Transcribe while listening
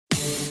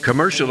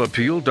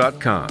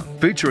CommercialAppeal.com,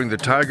 featuring the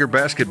Tiger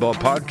Basketball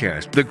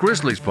Podcast, the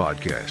Grizzlies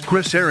Podcast,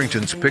 Chris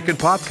Harrington's Pick and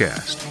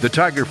Popcast, the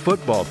Tiger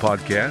Football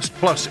Podcast,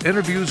 plus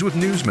interviews with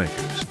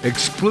newsmakers,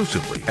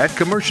 exclusively at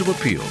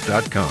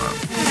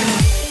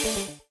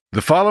CommercialAppeal.com.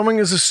 The following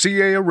is a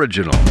CA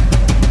original.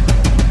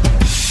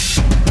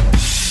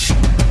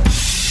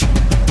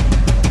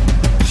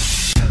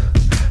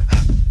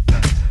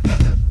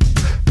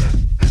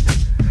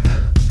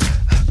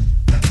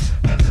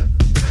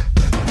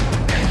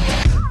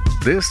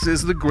 This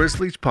is the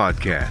Grizzlies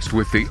Podcast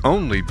with the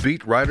only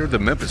beat writer the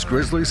Memphis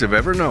Grizzlies have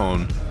ever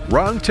known,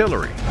 Ron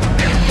Tillery.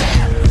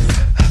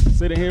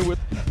 Sitting here with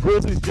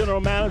Grizzlies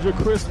General Manager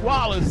Chris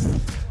Wallace.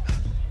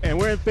 And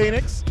we're in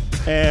Phoenix,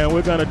 and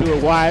we're going to do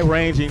a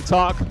wide-ranging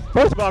talk.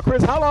 First of all,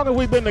 Chris, how long have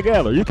we been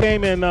together? You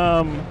came in...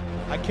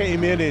 I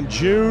came in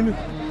June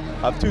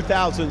of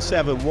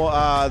 2007,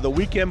 the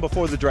weekend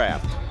before the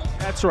draft.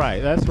 That's right.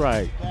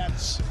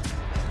 That's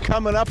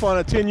coming up on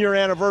a 10-year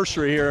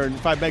anniversary here,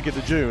 if I make it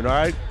to June, all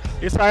right?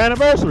 It's our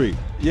anniversary.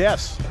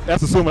 Yes.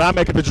 That's assuming I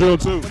make it to June,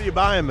 too. What are you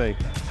buying me?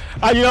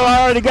 I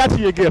already got you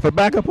your gift, a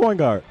backup point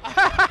guard.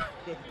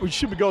 We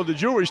should be going to the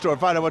jewelry store and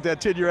find out what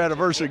that 10-year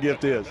anniversary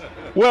gift is.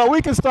 Well,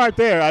 we can start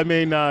there. I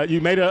mean, you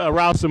made a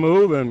roster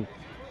move and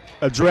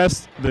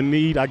addressed the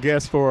need, I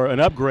guess, for an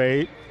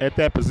upgrade at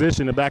that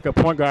position, the backup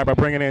point guard, by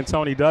bringing in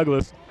Tony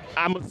Douglas.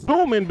 I'm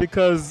assuming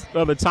because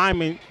of the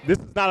timing, this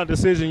is not a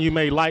decision you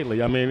made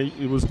lightly. I mean,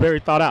 it was very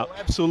thought out.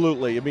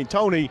 Absolutely. I mean,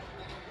 Tony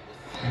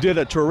did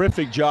a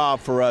terrific job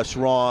for us,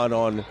 Ron,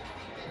 on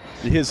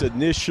his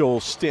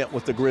initial stint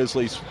with the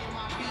Grizzlies,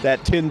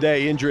 that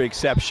 10-day injury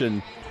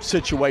exception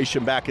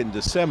situation back in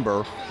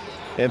December,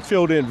 and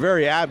filled in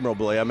very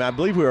admirably. I mean, I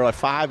believe we were like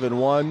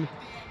 5-1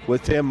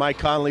 with him. Mike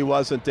Conley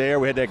wasn't there.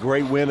 We had that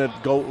great win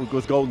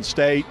with Golden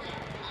State.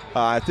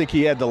 I think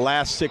he had the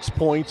last 6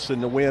 points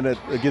in the win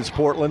against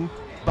Portland.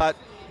 But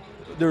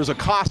there was a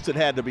cost that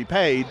had to be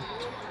paid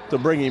to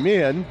bring him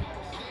in.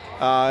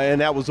 And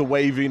that was a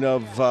waiving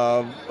of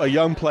a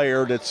young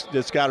player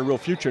that's got a real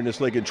future in this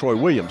league in Troy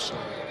Williams.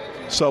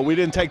 So we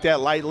didn't take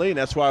that lightly, and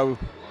that's why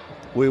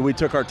we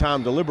took our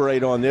time to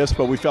deliberate on this,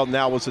 but we felt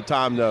now was the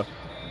time to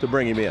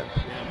bring him in.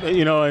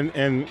 You know,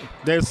 and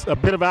there's a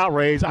bit of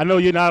outrage. I know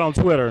you're not on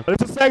Twitter.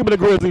 It's a segment of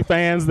Grizzly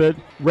fans that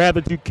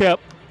rather you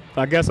kept,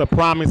 I guess, a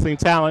promising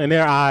talent in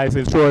their eyes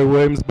in Troy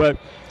Williams. But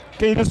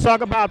can you just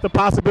talk about the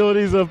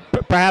possibilities of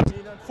perhaps?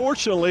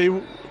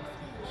 Unfortunately,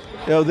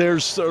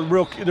 there's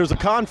a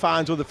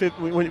confines with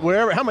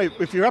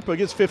if you're up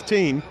against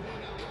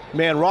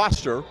 15-man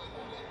roster,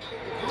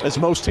 as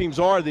most teams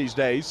are these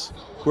days,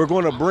 we're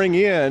going to bring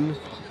in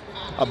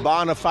a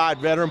bona fide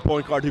veteran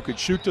point guard who could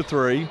shoot the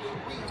three,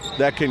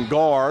 that can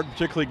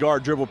particularly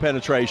guard dribble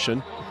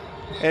penetration.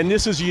 And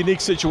this is a unique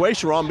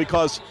situation, Ron,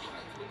 because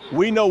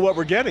we know what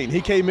we're getting.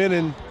 He came in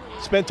and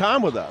spent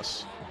time with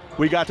us.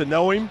 We got to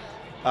know him.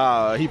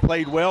 He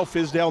played well.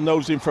 Fizdale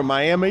knows him from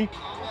Miami.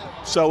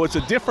 So it's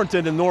different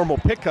than the normal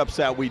pickups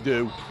that we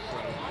do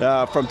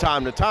from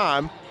time to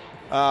time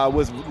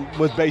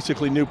with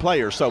basically new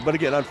players. But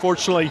again,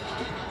 unfortunately,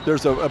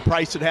 there's a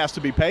price that has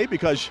to be paid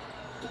because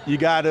you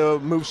got to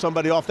move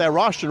somebody off that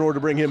roster in order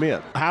to bring him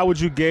in. How would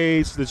you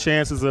gauge the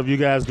chances of you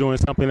guys doing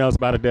something else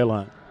by the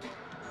deadline?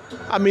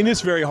 I mean,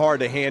 it's very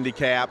hard to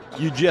handicap.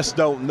 You just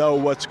don't know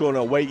what's going to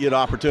await you at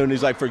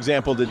opportunities. Like, for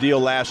example, the deal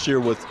last year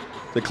with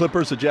the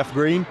Clippers of Jeff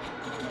Green.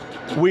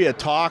 We had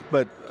talked,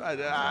 but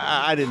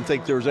I didn't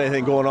think there was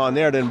anything going on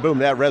there. Then, boom,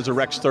 that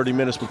resurrects 30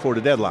 minutes before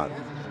the deadline.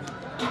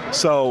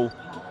 So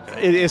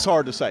it's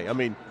hard to say. I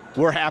mean,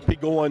 we're happy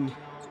going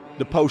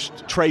the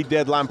post-trade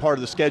deadline part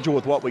of the schedule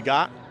with what we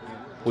got.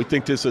 We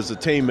think this is a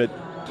team that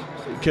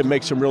can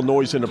make some real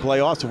noise in the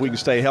playoffs if we can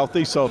stay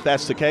healthy. So if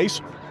that's the case,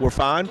 we're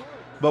fine.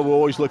 But we'll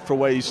always look for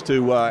ways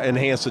to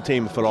enhance the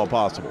team if at all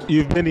possible.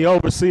 You've been the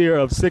overseer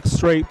of 6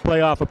 straight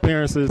playoff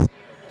appearances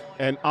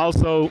and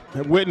also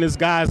witnessed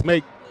guys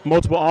make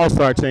multiple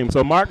All-Star teams.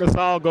 So Marc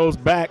Gasol goes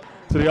back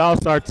to the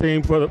All-Star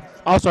team for the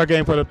All-Star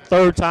game for the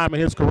 3rd time in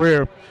his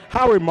career.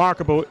 How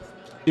remarkable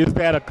is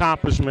that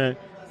accomplishment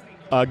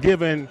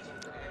given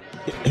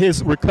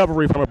his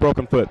recovery from a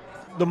broken foot?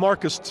 The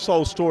Marc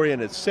Gasol story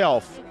in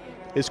itself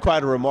is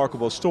quite a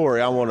remarkable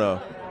story. I want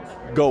to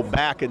go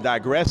back and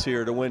digress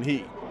here to when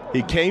he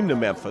came to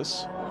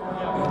Memphis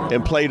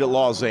and played at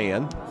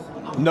Lausanne.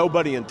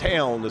 Nobody in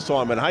town that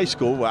saw him in high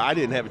school. Well, I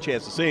didn't have a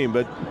chance to see him,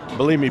 but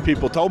believe me,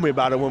 people told me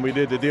about it when we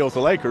did the deal with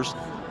the Lakers.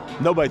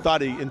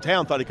 Nobody in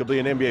town thought he could be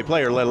an NBA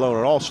player, let alone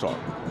an All-Star.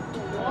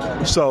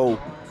 So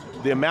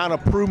the amount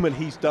of improvement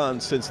he's done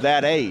since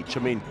that age. I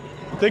mean,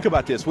 think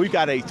about this. We've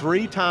got a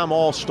 3-time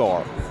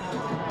All-Star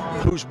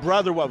whose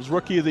brother was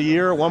Rookie of the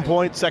Year at one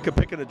point, 2nd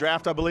pick in the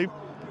draft, I believe.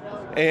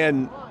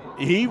 And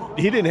he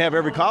didn't have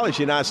every college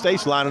in the United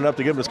States lining up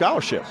to give him a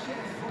scholarship.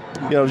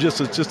 You know,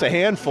 just a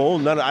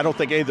handful. I don't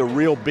think any of the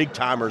real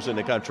big-timers in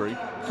the country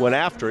went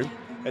after him.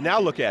 And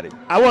now look at him.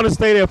 I want to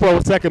stay there for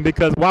a second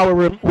because while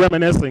we're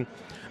reminiscing,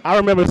 I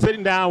remember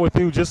sitting down with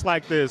you just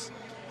like this,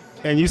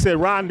 and you said,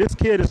 Ron, this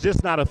kid is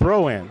just not a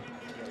throw-in.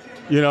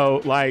 You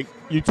know, like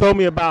you told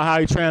me about how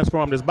he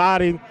transformed his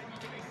body,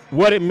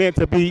 what it meant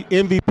to be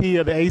MVP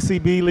of the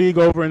ACB League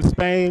over in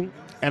Spain.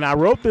 And I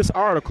wrote this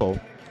article,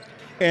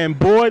 and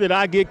boy, did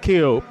I get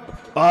killed.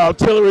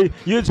 Tillery,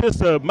 you're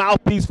just a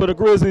mouthpiece for the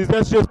Grizzlies.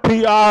 That's just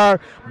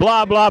PR,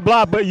 blah, blah,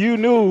 blah. But you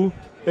knew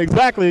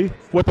exactly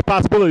what the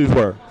possibilities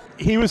were.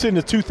 He was in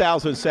the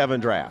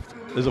 2007 draft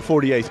as a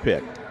 48th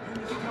pick.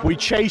 We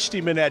chased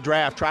him in that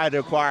draft, tried to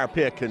acquire a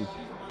pick, and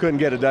couldn't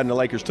get it done. The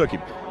Lakers took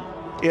him.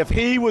 If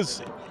he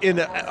was in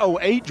the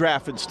 08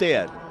 draft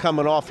instead,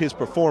 coming off his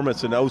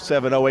performance in the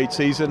 07-08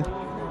 season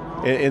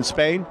in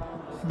Spain,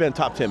 he'd been a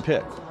top 10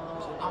 pick.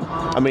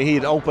 I mean, he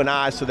had opened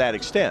eyes to that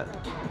extent.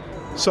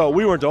 So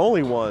we weren't the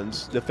only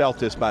ones that felt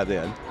this by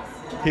then.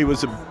 He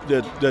was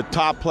the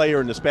top player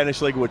in the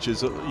Spanish league, which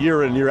is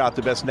year in, year out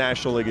the best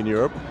national league in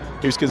Europe.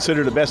 He was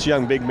considered the best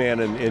young big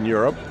man in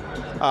Europe.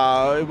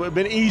 It would have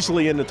been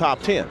easily in the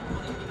top 10.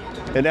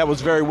 And that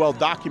was very well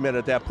documented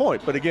at that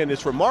point. But again,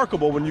 it's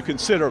remarkable when you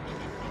consider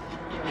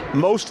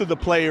most of the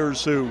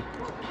players who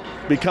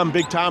become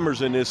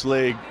big-timers in this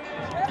league,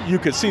 you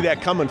could see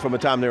that coming from the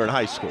time they were in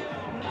high school.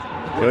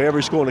 You know,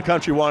 every school in the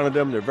country wanted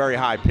them. They're very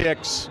high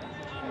picks.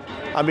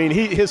 I mean,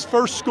 his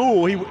first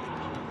school,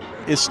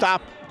 his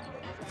stop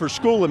for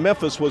school in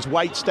Memphis was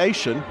White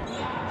Station.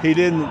 He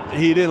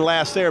didn't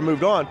last there,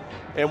 moved on.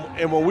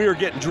 And when we were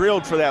getting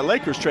drilled for that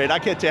Lakers trade, I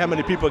can't tell how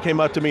many people came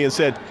up to me and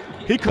said,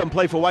 he couldn't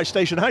play for White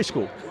Station High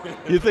School.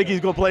 You think he's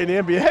going to play in the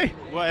NBA?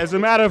 Well, as a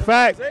matter of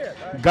fact,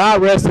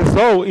 God rest his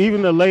soul,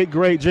 even the late,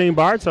 great Gene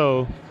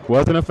Bartow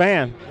wasn't a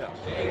fan.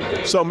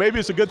 Yeah. So maybe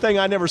it's a good thing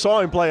I never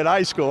saw him play at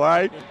high school, all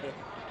right?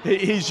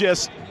 He's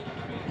just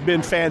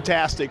been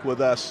fantastic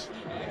with us.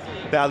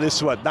 Now, this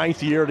is, what,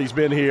 9th year that he's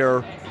been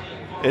here.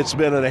 It's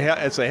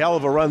a hell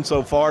of a run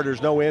so far.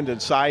 There's no end in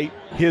sight.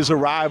 His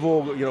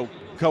arrival,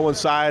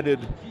 coincided,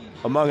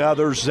 among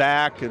others,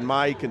 Zach and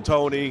Mike and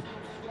Tony,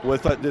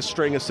 with this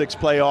string of 6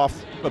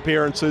 playoff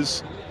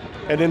appearances.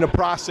 And in the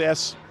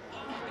process,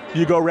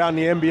 you go around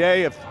the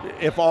NBA,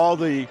 if all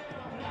the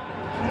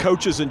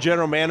coaches and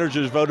general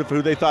managers voted for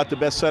who they thought the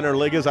best center in the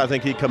league is, I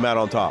think he'd come out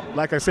on top.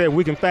 Like I said,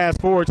 we can fast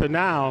forward to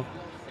now,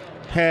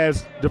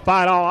 has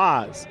defied all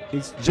odds.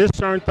 He's just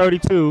turned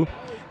 32,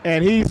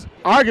 and he's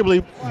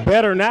arguably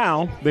better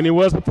now than he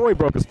was before he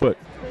broke his foot.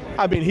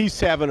 I mean, he's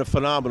having a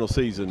phenomenal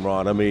season,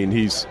 Ron. I mean,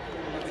 he's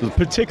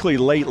particularly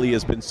lately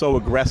has been so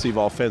aggressive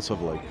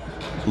offensively,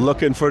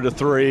 looking for the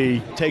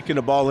three, taking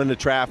the ball into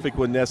traffic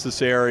when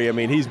necessary. I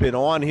mean, he's been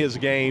on his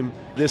game.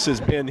 This has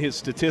been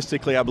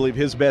statistically, I believe,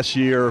 his best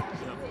year.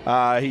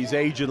 He's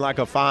aging like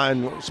a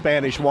fine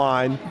Spanish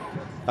wine,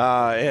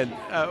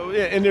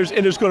 and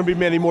there's going to be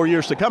many more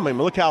years to come. I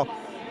mean, look how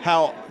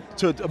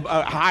to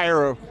a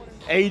higher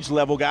age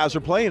level guys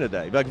are playing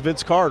today, like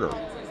Vince Carter.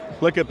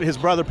 Look at his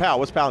brother Powell.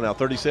 What's Powell now?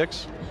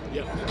 36.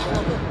 Yep.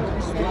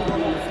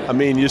 I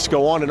mean, you just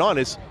go on and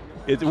on.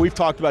 We've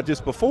talked about this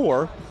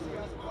before.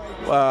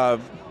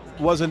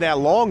 Wasn't that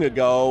long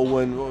ago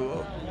when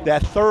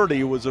that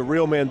 30 was a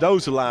real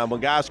Mendoza line.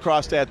 When guys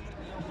crossed that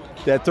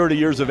 30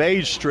 years of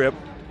age strip,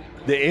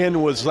 the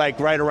end was like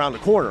right around the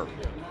corner.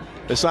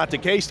 It's not the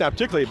case now,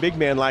 particularly a big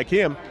man like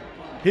him.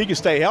 He can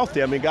stay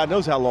healthy. I mean, God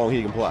knows how long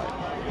he can play.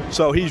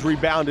 So he's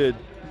rebounded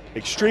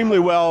extremely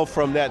well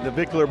from that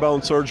navicular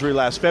bone surgery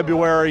last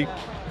February.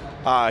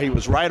 He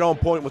was right on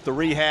point with the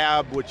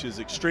rehab, which is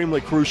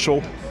extremely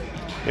crucial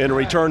in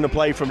return to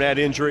play from that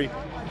injury,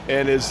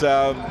 and has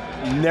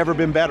never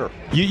been better.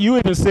 You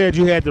even said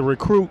you had to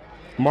recruit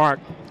Mark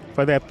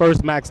for that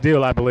first max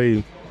deal, I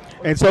believe.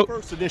 And so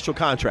first initial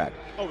contract.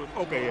 Oh,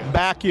 okay, yeah.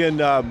 Back in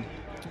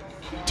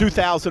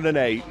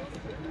 2008,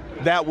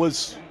 that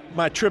was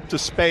my trip to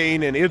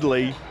Spain and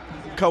Italy,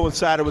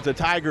 coincided with the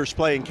Tigers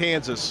playing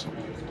Kansas,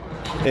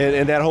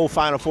 and that whole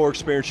Final Four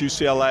experience,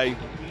 UCLA.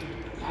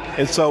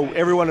 And so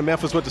everyone in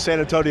Memphis went to San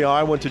Antonio.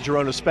 I went to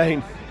Girona,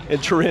 Spain,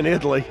 and Turin,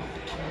 Italy,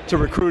 to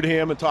recruit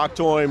him and talk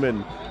to him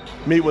and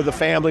meet with the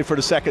family for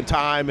the second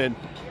time. And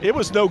it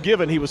was no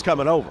given he was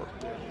coming over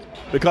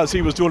because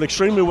he was doing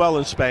extremely well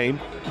in Spain,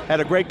 had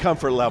a great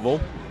comfort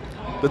level.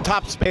 The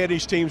top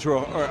Spanish teams were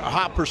a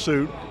hot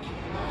pursuit.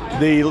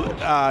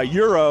 The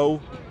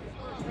euro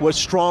was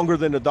stronger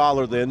than the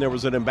dollar then. There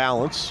was an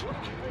imbalance.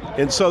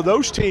 And so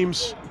those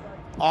teams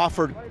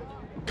offered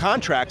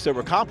contracts that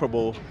were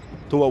comparable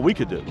to what we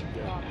could do.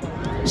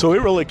 So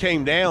it really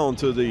came down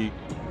to the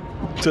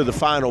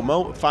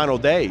final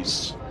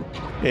days,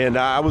 and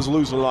I was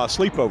losing a lot of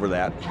sleep over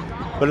that.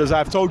 But as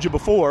I've told you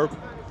before,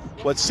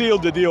 what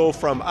sealed the deal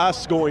from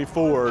us going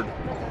forward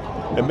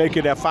and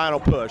making that final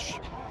push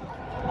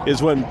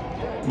is when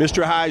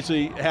Mr.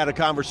 Heisley had a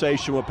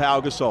conversation with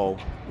Pau Gasol,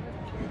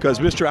 because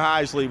Mr.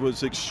 Heisley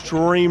was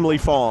extremely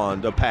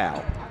fond of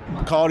Pau.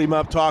 Called him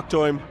up, talked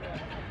to him,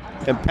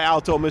 and Pau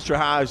told Mr.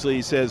 Heisley,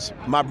 he says,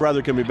 my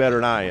brother can be better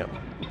than I am.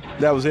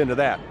 That was into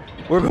that.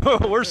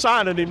 We're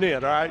signing him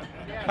in, all right?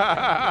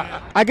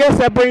 I guess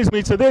that brings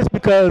me to this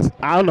because,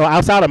 I don't know,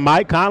 outside of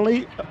Mike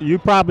Conley, you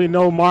probably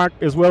know Mark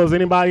as well as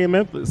anybody in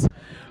Memphis.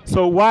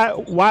 So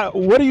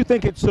what do you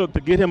think it took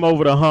to get him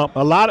over the hump?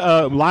 A lot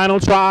of Lionel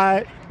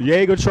tried,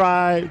 Jaeger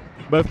tried,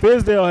 but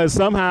Fizdale has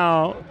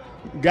somehow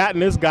gotten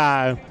this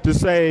guy to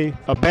say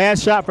a bad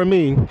shot for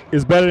me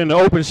is better than an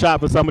open shot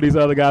for some of these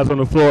other guys on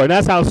the floor? And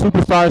that's how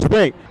superstars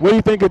think. What do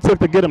you think it took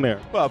to get him there?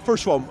 Well,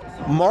 first of all,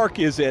 Mark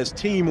is as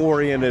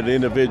team-oriented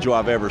individual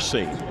I've ever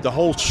seen. The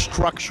whole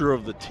structure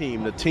of the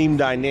team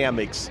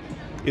dynamics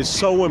is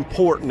so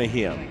important to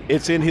him.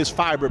 It's in his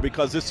fiber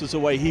because this is the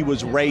way he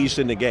was raised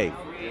in the game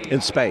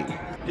in Spain.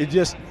 It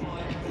just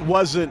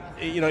wasn't,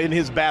 in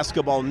his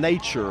basketball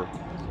nature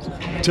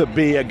to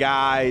be a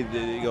guy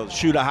that,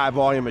 shoot a high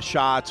volume of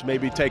shots,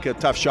 maybe take a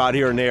tough shot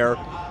here and there.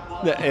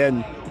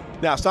 And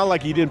now it's not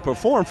like he didn't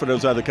perform for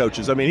those other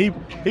coaches. I mean,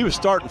 he was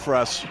starting for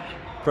us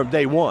from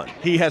day one.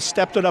 He has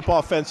stepped it up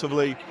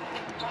offensively,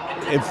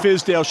 and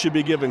Fizdale should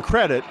be given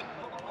credit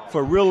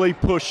for really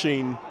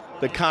pushing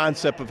the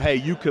concept of, hey,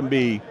 you can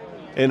be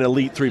an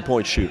elite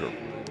three-point shooter.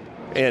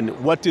 And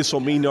what this will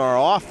mean to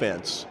our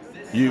offense,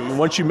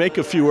 once you make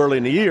a few early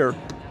in the year,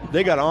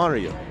 they got to honor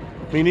you.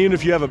 I mean, even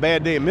if you have a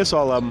bad day and miss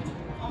all of them,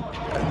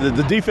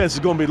 the defense is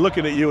going to be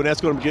looking at you, and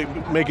that's going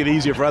to make it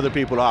easier for other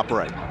people to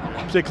operate,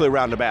 particularly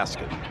around the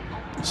basket.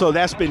 So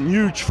that's been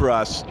huge for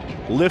us,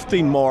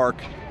 lifting Mark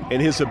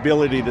and his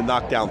ability to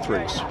knock down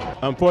threes.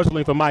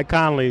 Unfortunately for Mike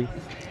Conley,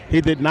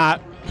 he did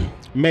not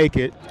make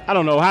it. I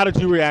don't know. How did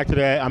you react to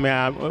that? I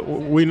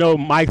mean, we know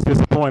Mike's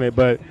disappointed,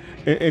 but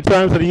in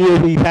terms of the year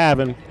he's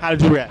having, how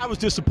did you react? I was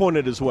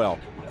disappointed as well.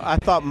 I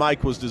thought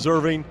Mike was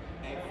deserving.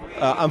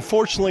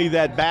 Unfortunately,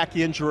 that back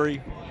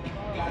injury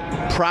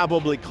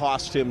probably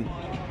cost him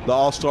the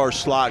All-Star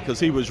slot because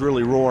he was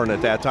really roaring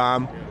at that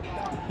time.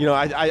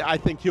 I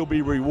think he'll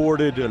be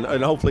rewarded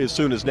and hopefully as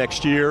soon as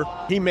next year.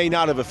 He may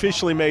not have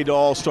officially made the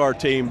All-Star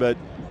team, but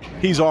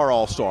he's our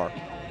All-Star.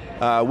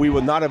 We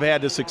would not have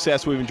had the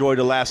success we've enjoyed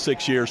the last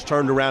 6 years,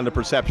 turned around the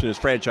perception of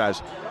this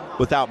franchise,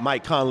 without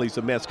Mike Conley's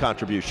immense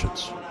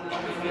contributions.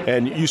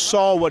 And you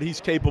saw what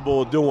he's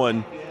capable of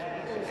doing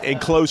in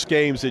close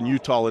games in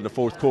Utah in the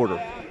fourth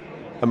quarter.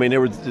 I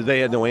mean, they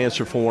had no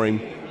answer for him,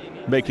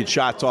 making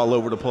shots all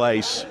over the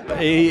place.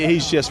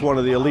 He's just one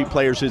of the elite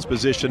players his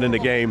position in the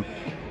game,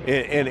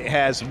 and it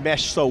has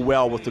meshed so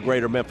well with the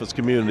greater Memphis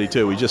community,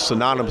 too. He's just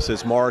synonymous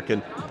as Mark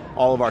and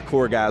all of our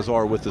core guys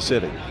are with the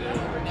city.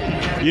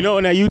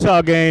 In that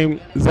Utah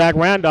game, Zach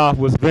Randolph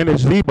was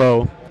vintage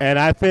Zebo, and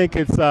I think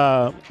it's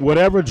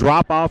whatever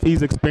drop-off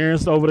he's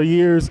experienced over the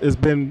years has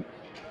been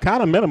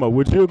kind of minimal.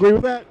 Would you agree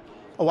with that?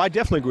 Oh, I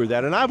definitely agree with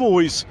that. And I've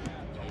always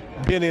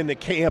been in the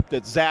camp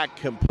that Zach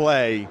can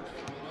play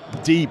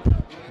deep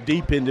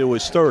into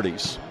his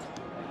 30s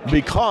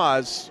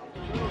because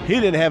he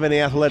didn't have any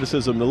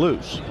athleticism to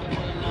lose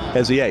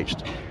as he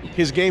aged.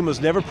 His game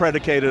was never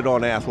predicated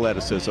on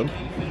athleticism.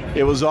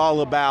 It was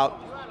all about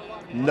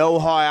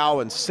know-how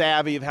and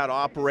savvy of how to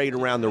operate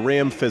around the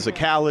rim,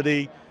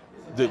 physicality,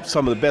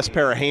 some of the best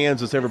pair of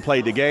hands that's ever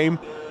played the game,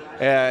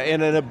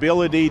 and an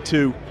ability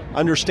to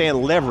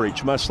understand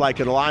leverage, much like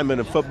an alignment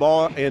in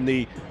football, and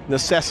the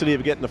necessity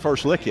of getting the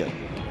first lick in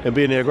and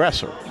being the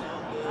aggressor.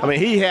 I mean,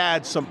 he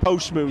had some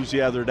post moves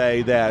the other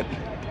day that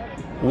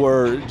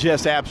were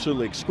just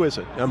absolutely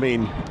exquisite. I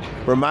mean,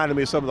 reminded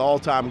me of some of the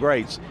all-time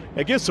greats.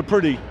 Against a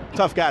pretty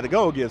tough guy to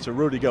go against,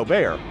 Rudy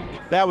Gobert.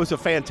 That was a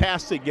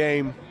fantastic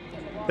game.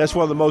 That's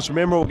one of the most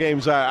memorable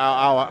games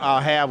I'll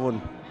have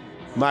when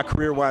my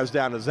career winds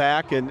down to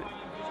Zach. And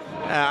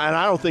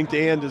I don't think the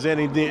end is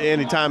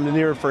any time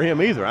near for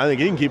him either. I think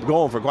he can keep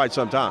going for quite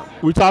some time.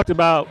 We talked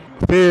about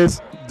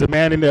Fizz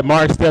demanding that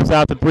Mark steps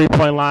out the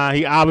three-point line.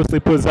 He obviously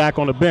put Zach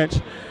on the bench.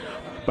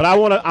 But I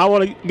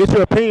want to get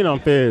your opinion on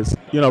Fizz.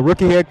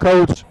 Rookie head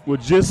coach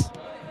was just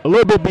a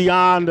little bit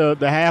beyond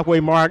the halfway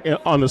mark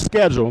on the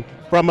schedule.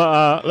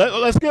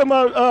 Let's give him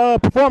a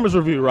performance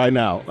review right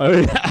now. I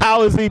mean,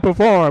 how has he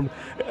performed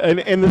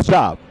in this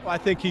job? Well, I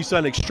think he's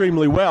done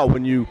extremely well.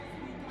 When you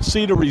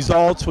see the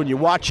results, when you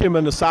watch him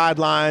on the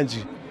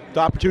sidelines,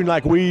 the opportunity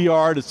like we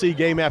are to see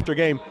game after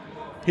game,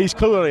 he's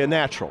clearly a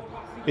natural.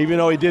 Even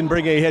though he didn't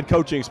bring any head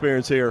coaching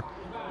experience here,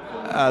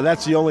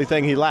 that's the only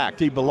thing he lacked.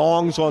 He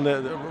belongs on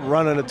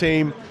running a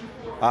team.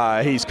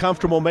 He's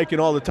comfortable making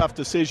all the tough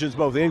decisions,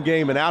 both in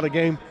game and out of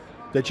game,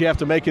 that you have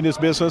to make in this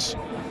business.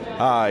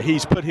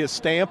 He's put his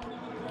stamp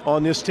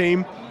on this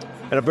team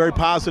in a very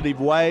positive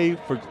way,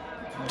 for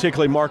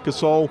particularly Marc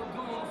Gasol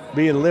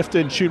being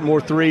lifted, shooting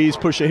more threes,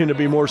 pushing him to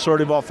be more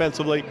assertive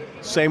offensively.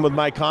 Same with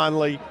Mike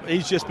Conley.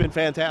 He's just been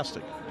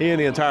fantastic, he and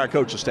the entire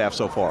coaching staff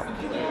so far.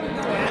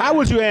 How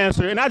would you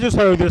answer, and I just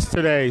heard this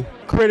today,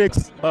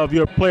 critics of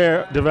your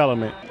player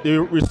development?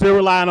 You're still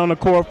relying on the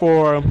court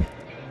for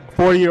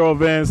 40-year-old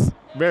Vince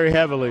very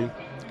heavily,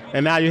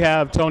 and now you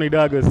have Tony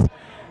Douglas.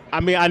 I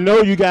mean, I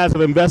know you guys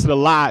have invested a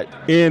lot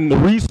in the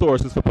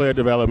resources for player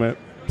development,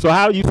 so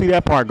how do you see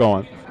that part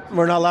going?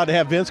 We're not allowed to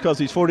have Vince because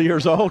he's 40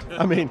 years old?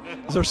 I mean,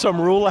 is there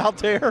some rule out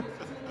there?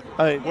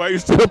 Well, you're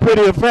still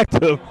pretty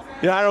effective.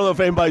 Yeah, I don't know if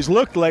anybody's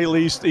looked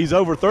lately. He's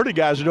over 30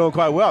 guys are doing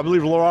quite well. I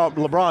believe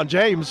LeBron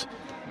James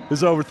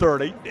is over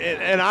 30.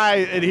 And I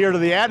adhere to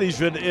the adage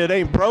that it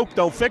ain't broke,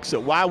 don't fix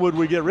it. Why would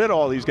we get rid of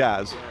all these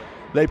guys?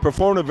 They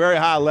perform at a very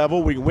high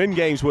level. We can win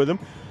games with them.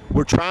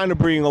 We're trying to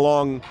bring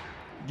along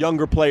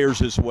younger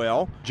players as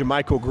well.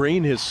 JaMychal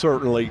Green has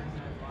certainly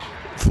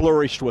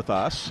flourished with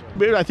us.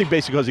 I think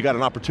basically because he got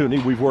an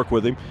opportunity. We've worked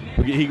with him.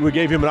 We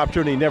gave him an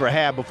opportunity he never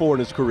had before in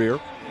his career.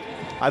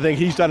 I think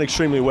he's done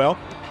extremely well.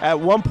 At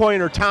one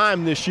point or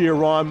time this year,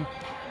 Ron,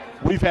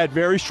 we've had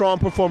very strong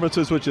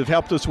performances which have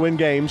helped us win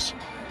games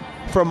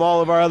from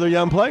all of our other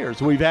young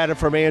players. We've had it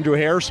from Andrew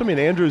Harrison. I mean,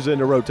 Andrew's in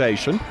the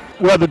rotation.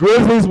 Well, the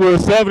Grizzlies were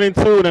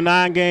 7-2 in the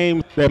 9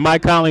 games that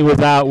Mike Conley was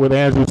out with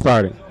Andrew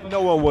starting.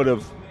 No one would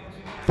have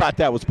thought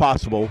that was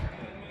possible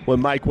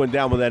when Mike went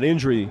down with that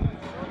injury.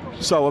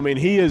 So, I mean,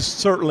 he has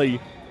certainly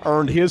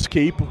earned his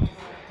keep.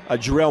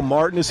 Jarrell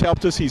Martin has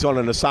helped us. He's on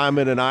an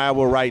assignment in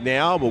Iowa right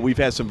now, but we've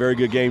had some very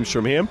good games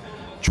from him.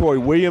 Troy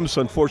Williams,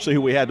 unfortunately,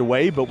 who we had to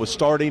waive, but was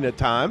starting at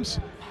times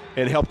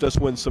and helped us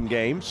win some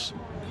games.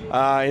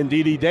 And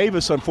D.D.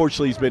 Davis,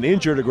 unfortunately, has been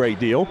injured a great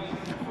deal,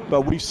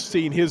 but we've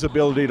seen his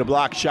ability to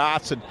block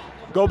shots. And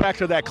go back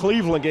to that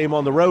Cleveland game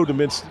on the road in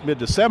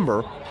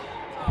mid-December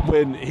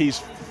when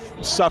he's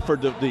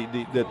suffered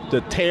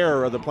the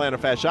tear of the plantar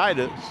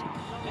fasciitis.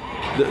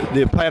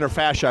 The plantar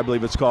fascia, I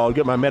believe it's called.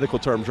 Get my medical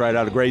terms right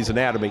out of Grey's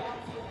Anatomy.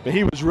 But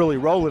he was really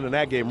rolling in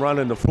that game,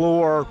 running the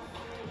floor,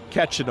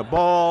 catching the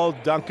ball,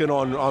 dunking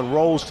on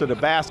rolls to the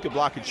basket,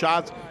 blocking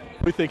shots.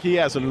 We think he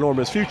has an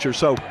enormous future.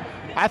 So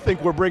I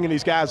think we're bringing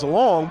these guys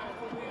along.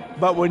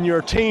 But when you're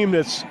a team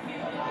that's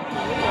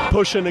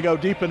pushing to go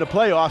deep in the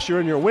playoffs,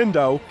 you're in your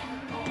window,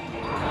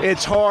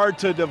 it's hard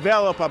to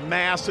develop a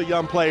mass of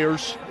young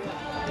players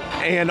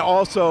and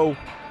also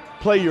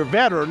play your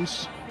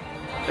veterans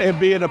and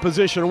be in a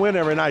position to win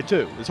every night,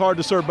 too. It's hard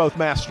to serve both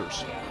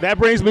masters. That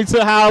brings me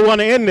to how I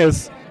want to end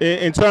this.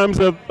 In terms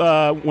of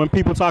when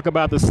people talk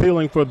about the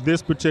ceiling for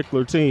this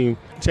particular team,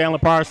 Chandler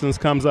Parsons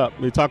comes up.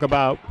 We talk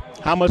about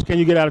how much can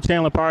you get out of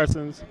Chandler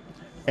Parsons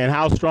and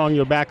how strong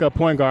your backup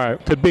point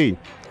guard could be.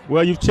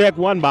 Well, you've checked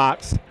one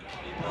box.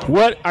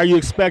 What are you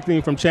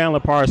expecting from Chandler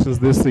Parsons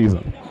this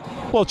season?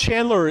 Well,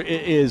 Chandler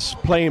is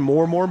playing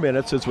more and more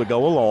minutes as we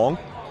go along.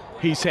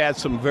 He's had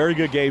some very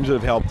good games that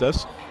have helped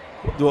us.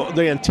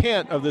 The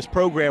intent of this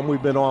program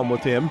we've been on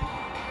with him,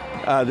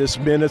 this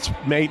minutes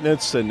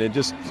maintenance and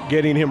just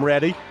getting him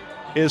ready,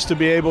 is to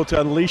be able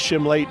to unleash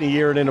him late in the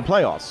year and in the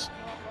playoffs.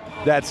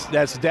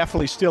 That's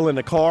definitely still in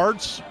the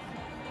cards.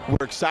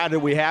 We're excited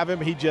we have him.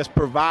 He just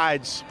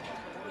provides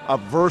a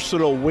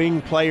versatile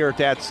wing player at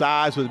that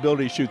size with the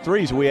ability to shoot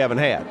threes we haven't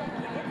had.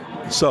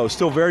 So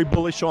still very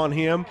bullish on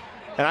him.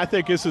 And I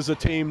think this is a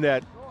team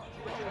that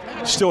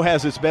still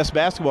has its best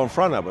basketball in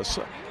front of us.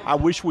 I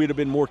wish we'd have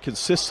been more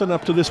consistent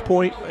up to this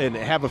point and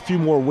have a few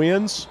more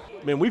wins.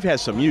 I mean, we've had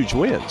some huge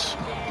wins.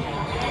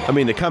 I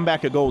mean, the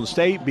comeback at Golden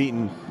State,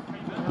 beating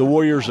the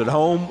Warriors at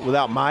home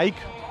without Mike,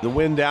 the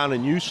win down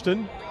in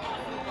Houston.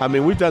 I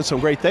mean, we've done some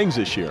great things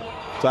this year.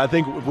 So I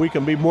think if we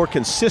can be more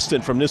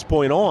consistent from this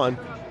point on,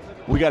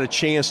 we got a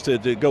chance to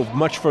go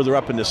much further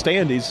up in the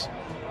standings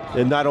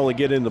and not only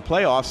get in the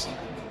playoffs.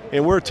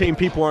 And we're a team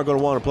people aren't going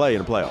to want to play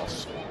in the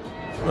playoffs.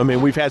 I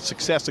mean, we've had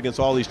success against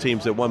all these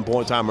teams at one point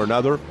in time or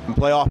another. And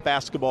playoff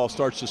basketball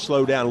starts to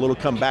slow down a little,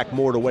 come back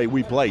more the way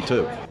we play,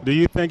 too. Do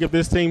you think if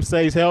this team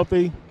stays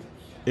healthy,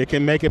 it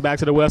can make it back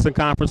to the Western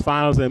Conference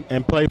Finals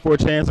and play for a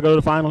chance to go to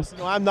the finals? You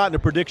know, I'm not in the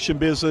prediction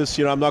business.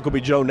 You know, I'm not going to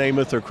be Joe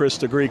Namath or Chris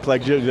DeGreek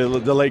like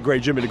the late,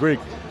 great Jimmy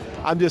DeGreek.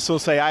 I'm just going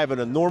to say I have an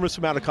enormous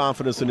amount of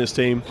confidence in this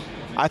team.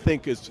 I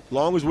think as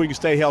long as we can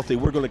stay healthy,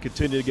 we're going to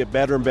continue to get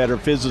better and better.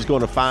 Fizz is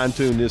going to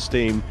fine-tune this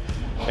team.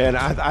 And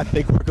I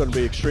think we're going to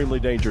be extremely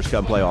dangerous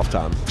come playoff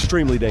time.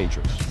 Extremely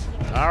dangerous.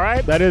 All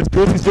right. That is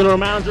Grizzlies General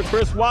Manager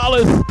Chris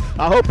Wallace.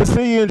 I hope to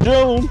see you in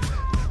June.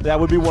 That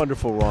would be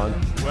wonderful, Ron.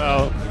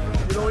 Well,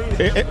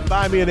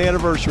 buy me an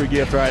anniversary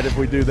gift, right, if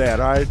we do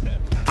that, all right?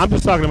 I'm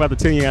just talking about the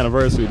 10-year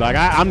anniversary. Like,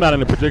 I'm not in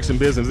the prediction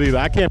business either.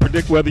 I can't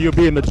predict whether you'll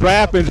be in the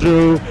draft in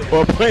June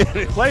or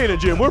playing in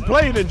June. We're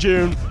playing in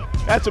June.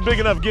 That's a big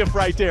enough gift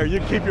right there. You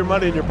can keep your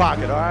money in your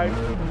pocket, all right?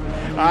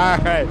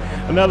 All right.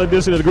 Another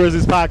edition of the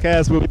Grizzlies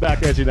Podcast. We'll be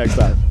back at you next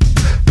time.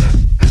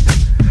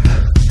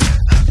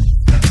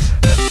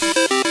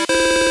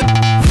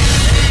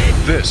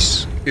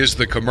 This is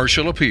The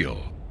Commercial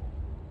Appeal.